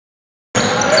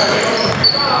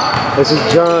This is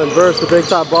John versus the Big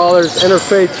Top Ballers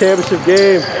Interfaith Championship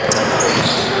game.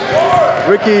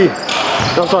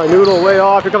 Noodle way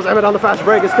off. Here comes Emmett on the fast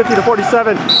break. It's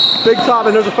 50-47. Big Top,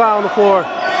 and there's a foul on the floor.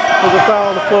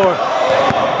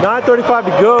 9:35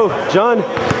 to go. John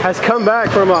has come back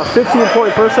from a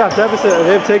 15-point first half deficit and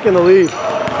they've taken the lead.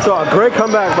 So a great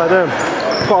comeback by them.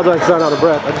 Apologize because I'm out of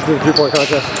breath. I just did a 3-point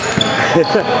contest.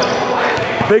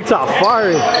 Big Top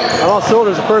firing on all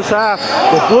cylinders the first half.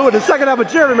 With blue in the second half, but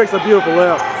Jeremy makes a beautiful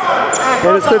layup.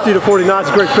 And it's 50-49. It's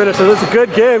a great finish. So this is a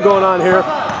good game going on here.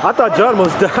 I thought John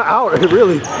was out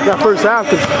really that first half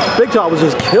because Big Top was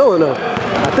just killing them.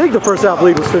 I think the first half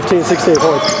lead was 15, 16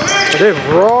 points. But they've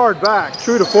roared back,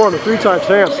 true to form, the 3-time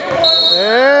champs.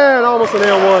 And almost an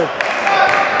and one.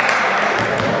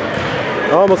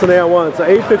 Almost an and one. So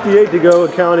 8:58 to go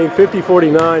and counting,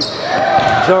 50-49.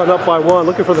 John up by 1,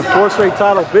 looking for the 4th straight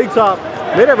title. Big Top,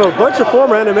 they have a bunch of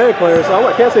former NMAA players, so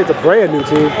I can't say it's a brand new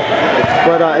team,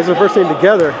 but it's their first time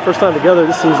together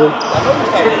this season.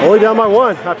 Only down by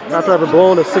 1 after having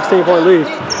blown a 16-point lead.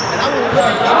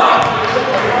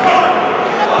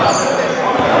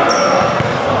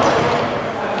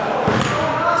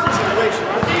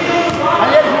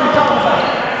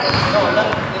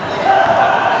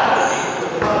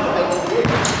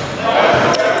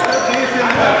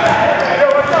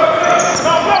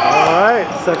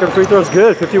 Second free throw is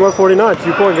good, 51-49,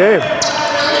 2-point game.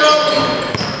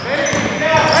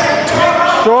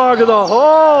 Strong to the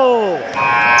hole.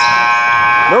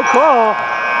 No call.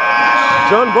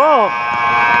 John ball.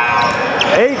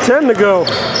 8:10 to go.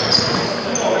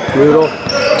 Noodle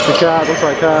to Kaz, looks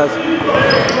like Kaz.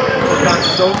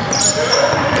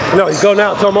 No, he's going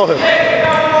now, Tom Mohim.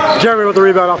 Jeremy with the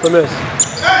rebound off the miss.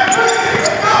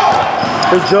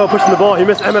 Here's Joe pushing the ball, he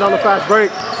missed Emmett on the fast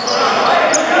break.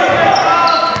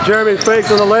 Jeremy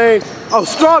fakes in the lane. Oh,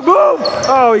 strong move!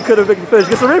 Oh, he could have picked the finish.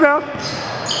 Gets the rebound.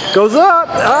 Goes up.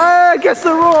 Gets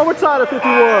the roll. We're tied at 51.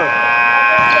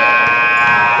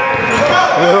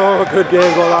 Oh, good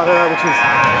game going on here, which is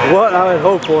what I had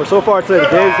hoped for. So far today,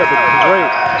 the games have been great.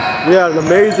 We had an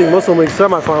amazing Muslim League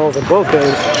semifinals in both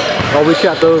games. I'll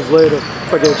recap those later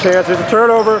if I get a chance. There's a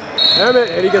turnover.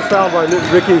 Emmett, and he gets fouled by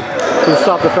Ricky, who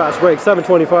stopped the fast break.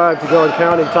 7:25 to go and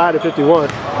counting, tied at 51.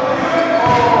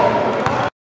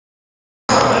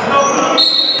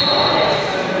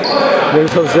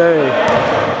 Here's Jose,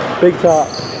 Big Top,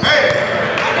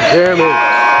 Jeremy.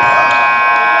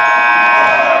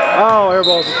 Oh,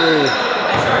 airball's a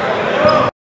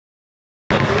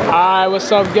 3. Alright,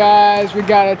 what's up guys? We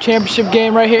got a championship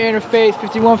game right here, Interfaith,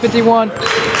 51-51,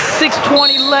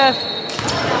 6:20 left.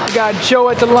 We got Joe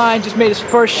at the line, just made his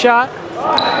first shot.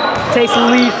 Takes the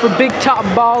lead for Big Top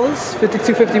Ballers,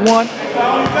 52-51.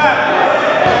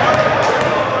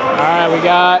 Alright, we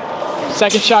got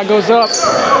second shot goes up,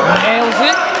 nails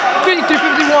it,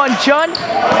 53-51, Jun,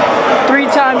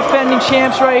 3-time defending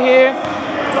champs right here.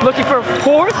 Looking for a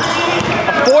fourth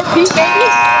peat maybe?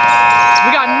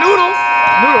 We got Noodle,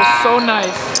 Noodle's so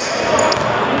nice.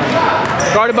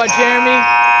 Guarded by Jeremy,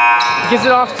 gives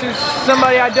it off to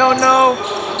somebody I don't know.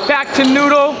 Back to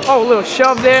Noodle, oh, a little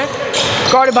shove there.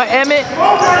 Guarded by Emmett.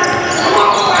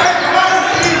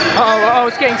 Oh,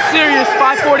 it's getting serious.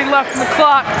 5:40 left on the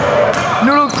clock.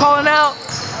 Noodle calling out.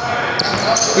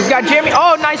 He's got Jeremy.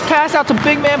 Oh, nice pass out to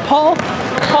big man Paul.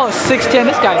 Paul is 6'10".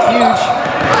 This guy's huge.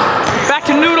 Back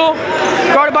to Noodle.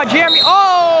 Guarded by Jeremy.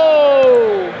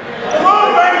 Oh!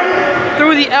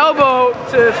 Through the elbow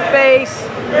to his face.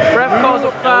 Ref calls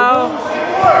a foul.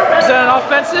 Is that an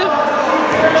offensive?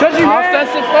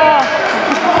 Offensive foul.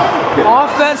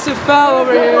 Offensive foul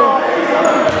over here.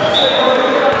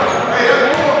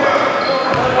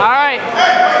 Alright,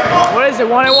 what is it,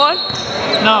 1-1?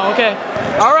 No, okay.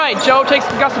 Alright, Joe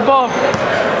got the ball.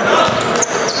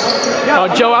 Oh,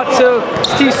 Joe out to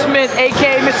Steve Smith,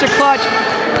 aka Mr. Clutch.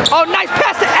 Oh, nice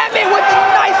pass to Emmett with a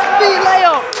nice speed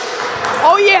layup.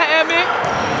 Oh yeah, Emmett.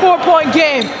 4-point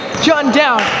game. John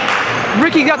down.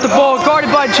 Ricky got the ball,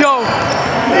 guarded by Joe.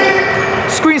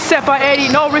 Screen set by Eddie.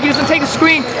 No, Ricky doesn't take the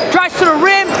screen. Drives to the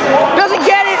rim, doesn't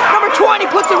get it. Number 20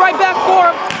 puts it right back for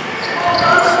him.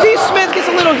 Steve Smith gets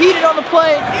a little heated on the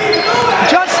play.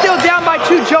 John's still down by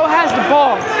 2. Joe has the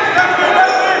ball.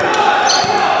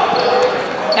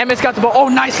 Emmett's got the ball. Oh,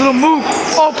 nice little move.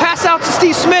 Oh, pass out to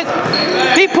Steve Smith.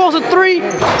 He pulls a 3.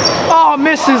 Oh,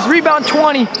 misses. Rebound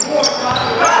 20. Gives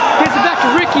it back to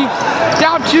Ricky.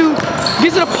 Down 2.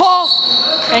 Gives it to Paul.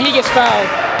 And he gets fouled.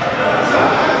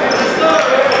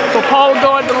 So Paul will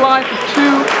go at the line for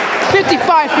 2.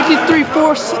 55-53,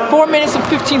 4 minutes and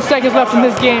 15 seconds left in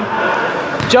this game.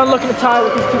 John looking to tie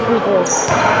with his 2 free throws.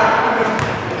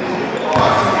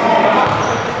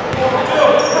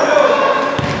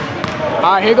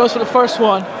 right, here goes for the first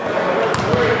one.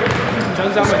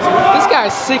 This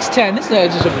guy's 6'10". This guy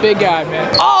is just a big guy, man.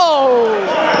 Oh!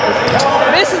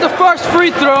 Misses the first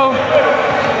free throw.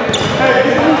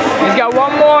 He's got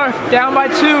one more, down by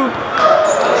 2.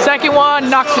 Second one,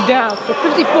 knocks it down. So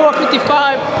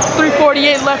 54-55,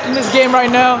 3:48 left in this game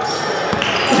right now.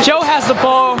 Joe has the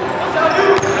ball.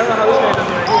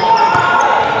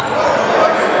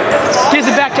 Gives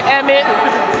it back to Emmett.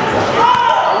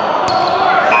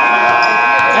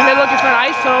 Emmett looking for an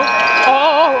ISO.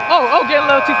 Oh, getting a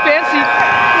little too fancy.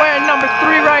 Wearing number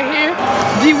 3 right here.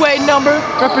 D-Wade number,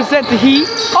 represent the Heat.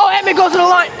 Oh, Emmett goes to the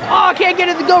line. Oh, can't get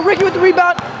it to go. Ricky with the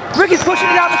rebound. Ricky's pushing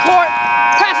it down the court.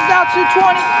 Passes out to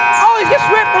 20. Oh, he gets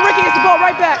ripped, but Ricky gets the ball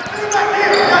right back.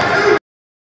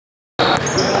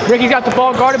 Ricky's got the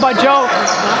ball guarded by Joe.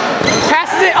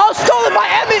 Passes it. Oh, stolen by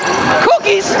Emmett.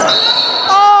 Cookies.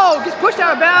 Oh, gets pushed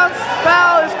out of bounds.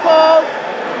 Foul is called.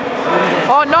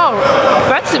 Oh no,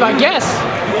 offensive, I guess.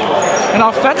 An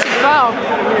offensive foul.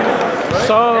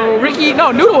 So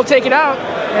Noodle will take it out.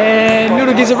 And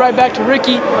Noodle gives it right back to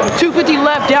Ricky. 2:50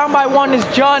 left, down by 1 is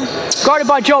John. Guarded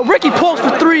by Joe. Ricky pulls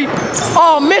for 3.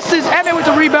 Oh, misses. Emmett with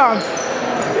the rebound.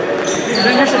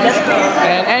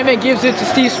 And Emmett gives it to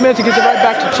Steve Smith, who gives it right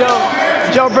back to Joe.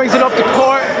 Joe brings it up the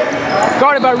court.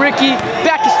 Guarded by Ricky.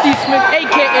 Back to Steve Smith,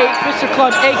 a.k.a. Mr.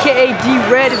 Clutch, a.k.a.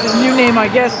 D-Red is his new name, I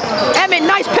guess. Emmett,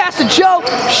 nice pass to Joe.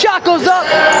 Shot goes up.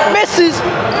 Misses.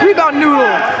 Rebound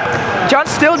Noodle.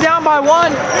 John's still down by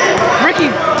 1. Ricky,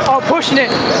 pushing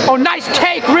it. Oh, nice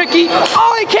take, Ricky.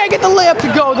 Oh, he can't get the layup to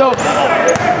go, though.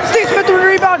 Steve Smith with the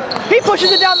rebound. He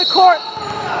pushes it down the court.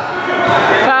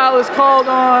 Foul is called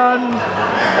on.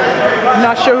 I'm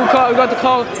not sure who got the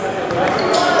call.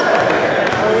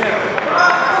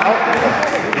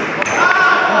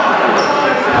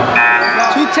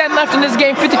 2:10 left in this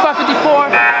game, 55-54.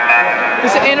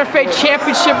 This is an Interfaith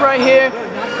championship right here.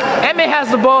 Emmett has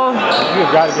the ball.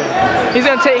 He's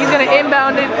gonna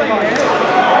inbound it.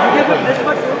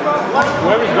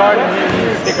 Whoever's guarding him,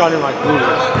 you stick on him like blues.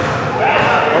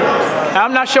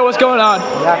 I'm not sure what's going on.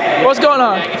 What's going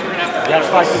on?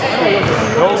 That's like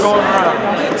no going around.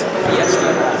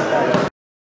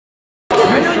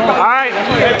 All right.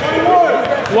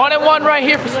 1-1 right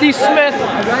here for Steve Smith.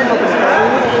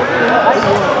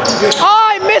 Oh,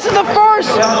 he misses the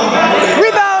first.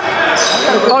 Rebound.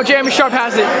 Oh, Jeremy Sharp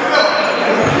has it.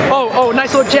 Oh,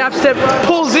 nice little jab step.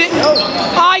 Pulls it.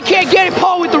 Oh, he can't get it.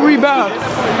 Paul with the rebound.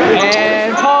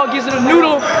 And Paul gives it a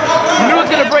Noodle. Noodle's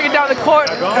going to bring it down the court.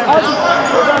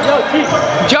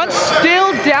 Junt's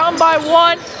still down by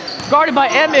 1. Guarded by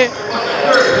Emmett.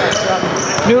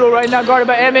 Noodle right now guarded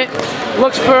by Emmett.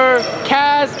 Looks for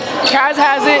Kaz. Kaz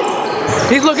has it.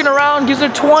 He's looking around. Gives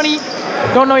it 20.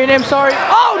 Don't know your name, sorry.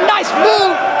 Oh, nice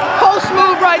move. Post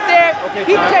move right there.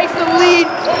 He takes the lead.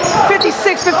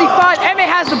 56-55. Emmett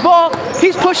has the ball.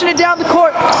 He's pushing it down the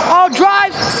court. Oh,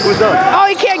 drives. Oh,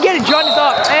 he can't get it. John is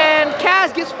up. And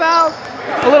Kaz gets fouled.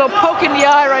 A little poke in the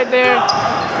eye right there.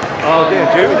 Oh, damn.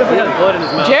 Jeremy definitely has blood in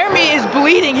his mouth. Jeremy is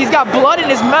bleeding. He's got blood in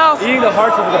his mouth. Eating the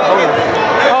hearts of the opponent.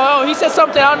 Oh, he said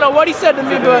something. I don't know what he said to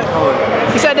me, but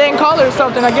he said they didn't call it or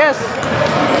something, I guess.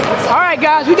 All right,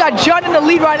 guys. We got John in the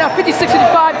lead right now.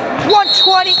 56-55.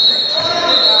 120.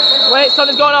 Wait,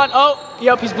 something's going on. Oh,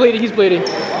 yep, he's bleeding. He's bleeding.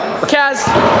 Kaz,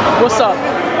 what's up?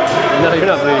 No, you're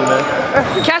not bleeding, man.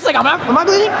 Kaz's like, am I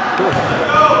bleeding?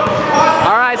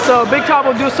 All right, so Big Tom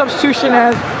will do a substitution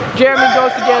as Jeremy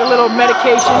goes to get a little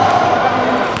medication.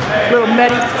 Little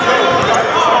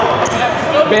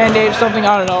Band-Aid or something,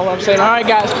 I don't know what I'm saying. All right,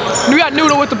 guys, we got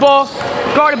Noodle with the ball,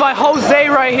 guarded by Jose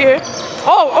right here.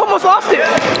 Oh, almost lost it.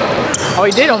 Oh,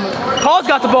 he did almost. Paul's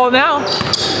got the ball now.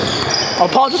 Oh,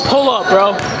 Paul, just pull up,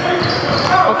 bro.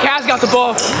 Oh, Kaz got the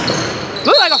ball.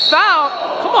 Looks like a foul.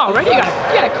 Come on, Rick, you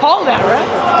gotta call that, right?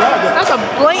 That's a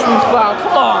blatant foul,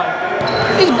 come on.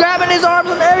 He's grabbing his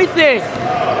arms and everything.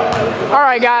 All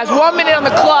right, guys, 1 minute on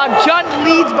the clock. John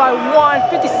leads by 1,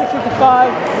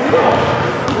 56-55.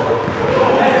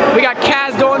 We got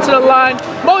Kaz going to the line.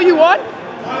 Mo, you won?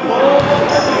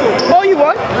 Mo, you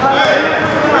won?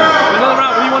 Another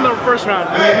round. We won the first round.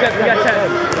 We got 10.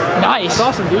 Nice. That's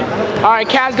awesome, dude. All right,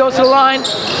 Kaz goes to the line.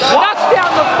 Knocks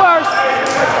down the first.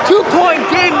 2-point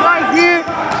game right here.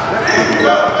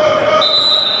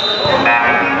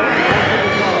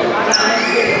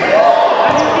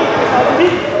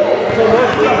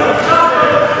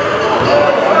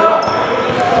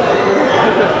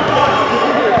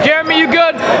 Jeremy, you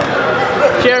good?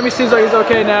 Jeremy seems like he's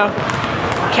okay now.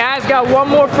 Kaz got one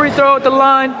more free throw at the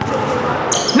line.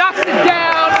 Knocks it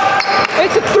down.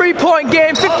 It's a 3-point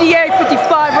game,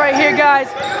 58-55 right here, guys.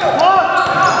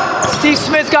 Steve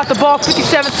Smith's got the ball,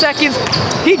 57 seconds.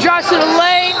 He drives to the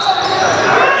lane.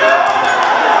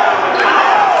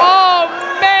 Oh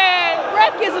man,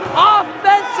 ref gives an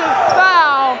offensive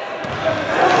foul.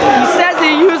 He says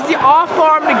he used the off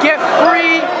arm to get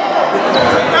free.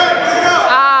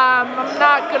 I'm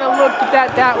not gonna look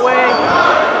at that way.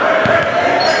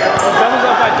 John is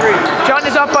up by 3. John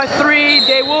is up by 3.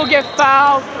 They will get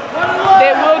fouled.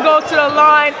 They will go to the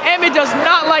line. Emmett does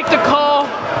not like the call.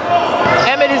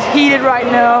 Emmett is heated right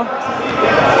now.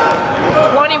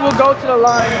 20 will go to the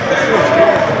line.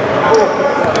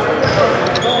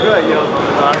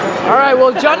 All right,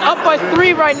 well, John up by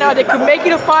 3 right now. They could make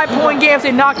it a 5-point game if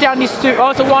they knock down these 2. Oh,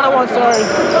 it's a 1-on-1, sorry.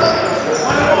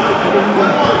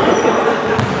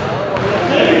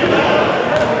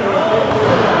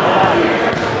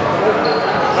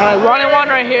 All right, 1-on-1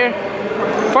 right here.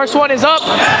 First one is up,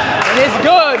 and it's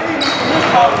good.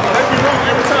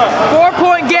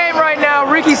 4-point game right now.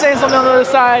 Ricky saying something on the other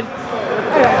side.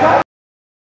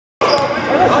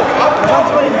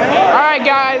 All right,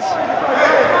 guys.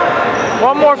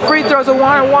 One more free throw. It's a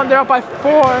 1-on-1. They're up by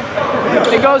 4.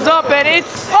 It goes up, and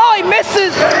it's... Oh, he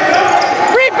misses.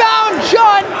 Rebound,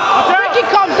 John. Ricky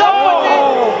comes up with it.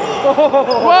 Whoa,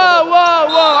 whoa,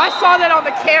 whoa. I saw that on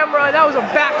the camera. That was a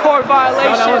backcourt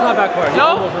violation. No, that was not backcourt.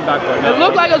 No? Almost from backcourt. It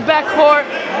looked like it was backcourt.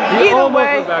 Either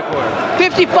way,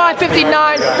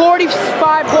 55-59,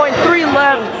 45.3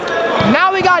 left.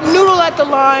 Now we got Noodle at the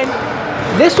line.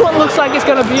 This one looks like it's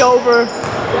going to be over.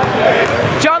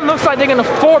 John looks like they're going to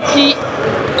 4-peat.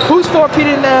 Who's 4-peat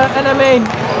in the NMAA?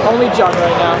 Only John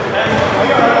right now.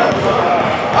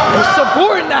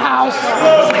 Sabur in the house.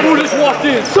 Who just walked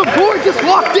in? Sabur just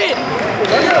walked in.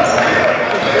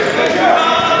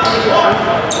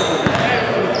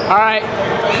 All right.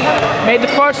 Made the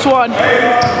first one.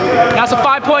 Now it's a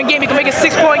 5-point game. He can make a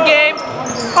 6-point game.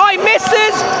 Oh, he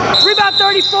misses. Rebound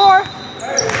 34.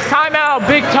 Timeout,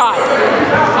 Big Top.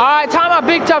 All right, timeout,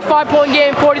 Big Top, 5-point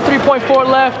game, 43.4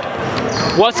 left.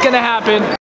 What's gonna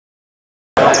happen?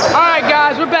 All right,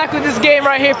 guys, we're back with this game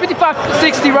right here,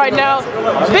 55-60 right now.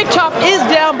 Big Top is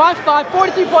down by 5,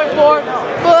 43.4,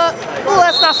 but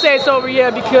let's not say it's over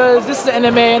yet because this is the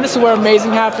NMAA and this is where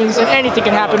amazing happens and anything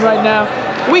can happen right now.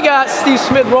 We got Steve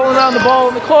Smith rolling around the ball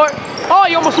in the court. Oh,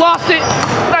 he almost lost it.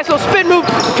 Nice little spin move,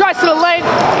 tries to the lane,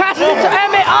 passes it to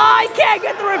Emmett. Oh, he can't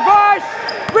get the reverse.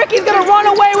 Ricky's gonna run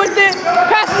away with it,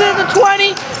 passes it to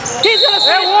 20. He's gonna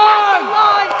stay on the line.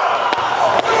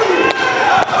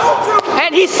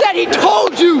 And he said he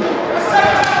told you.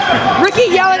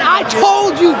 Ricky yelling, I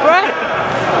told you, bruh.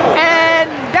 And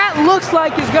that looks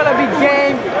like it's gonna be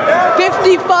game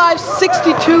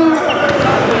 55-62.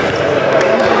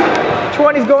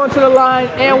 20's going to the line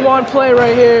and 1 play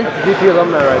right here. That's DP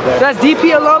alumni right there. That's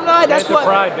DP alumni? That's what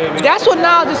pride, baby. That's what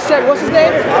Niall just said. What's his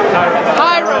name?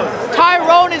 Tyrone.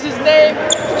 Tyrone is his name.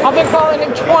 I've been calling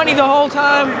him 20 the whole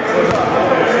time.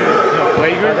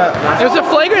 Flagrant? It was a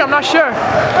flagrant? I'm not sure.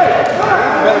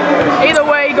 Either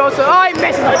way, he goes to, oh, he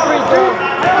misses the free throw.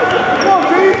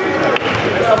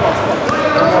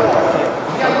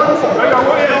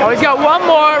 Oh, he's got 1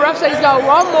 more. Ref said he's got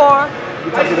 1 more.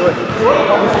 Take it away.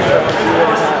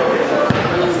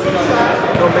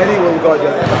 No, Manny will go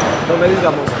again. No, Manny's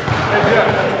got more.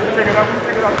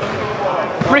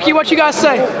 Ricky, what you guys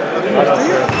say? Yeah,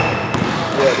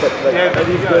 but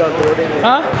he's good on boarding.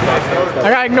 Huh? I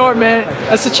got ignored, man.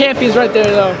 That's the champions right there,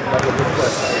 though.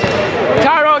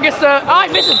 Tyrone gets the... Oh, he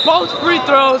misses both free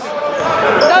throws.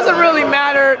 Doesn't really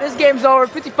matter. This game's over.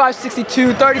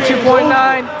 55-62,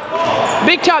 32.9.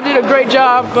 Big Top did a great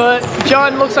job, but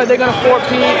John looks like they're going to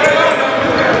 4-peat.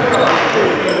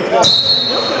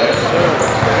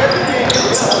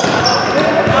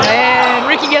 And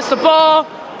Ricky gets the ball,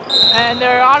 and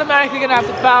they're automatically going to have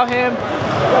to foul him.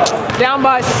 Down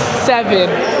by 7.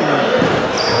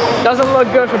 Doesn't look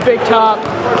good for Big Top.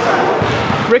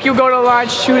 Ricky will go to the line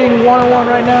shooting 1-on-1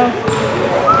 right now.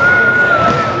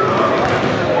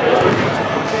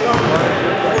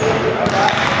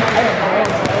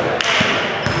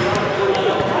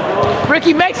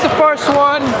 Ricky makes the first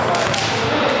one.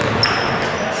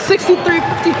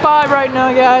 63-55 right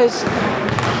now, guys.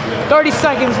 30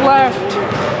 seconds left.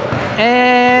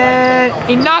 And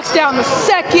he knocks down the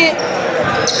second.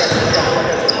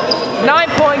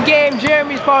 9-point game.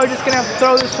 Jeremy's probably just gonna have to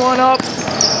throw this one up.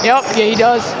 Yep, yeah, he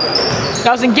does.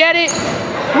 Doesn't get it.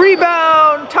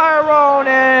 Rebound, Tyrone,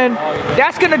 and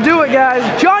that's gonna do it, guys.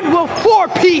 John will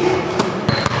 4-peat.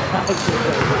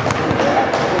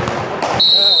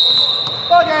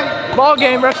 Ball game. Ball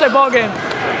game, ref say ball game.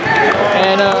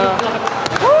 And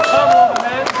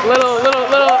little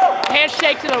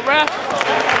handshake to the ref.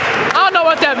 I don't know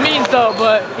what that means though,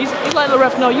 but he's letting the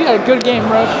ref know you had a good game,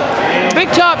 ref. Big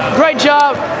Top, great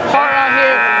job. Hard out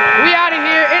here. We out of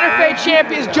here. Interfaith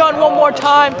champions, John, one more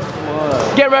time.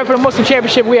 Get ready for the Muslim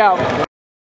Championship. We out.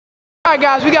 All right,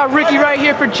 guys, we got Ricky right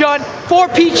here for John.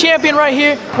 4P champion right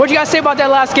here. What you guys say about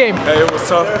that last game? Hey, it was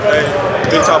tough. Hey,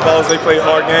 Big Top Balls, they played a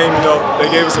hard game. You know, they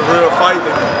gave us a real fight.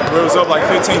 It was up like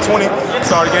 15-20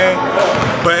 start the game.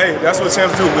 But hey, that's what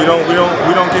champs do. We don't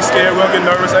get scared. We don't get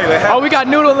nervous. Hey, we got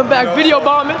Noodle in the back, video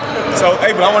bombing. So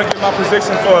hey, but I want to get my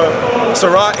prediction for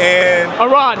Sarat and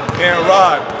Rod.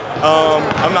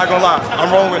 I'm not gonna lie.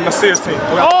 I'm rolling with Nasir's team.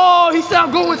 Oh, he said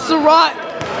I'm going with Sarat.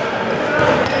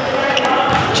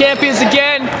 Champions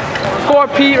again.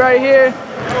 4P right here.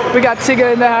 We got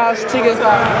Tigger in the house. Tigger. All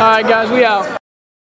right, guys, we out.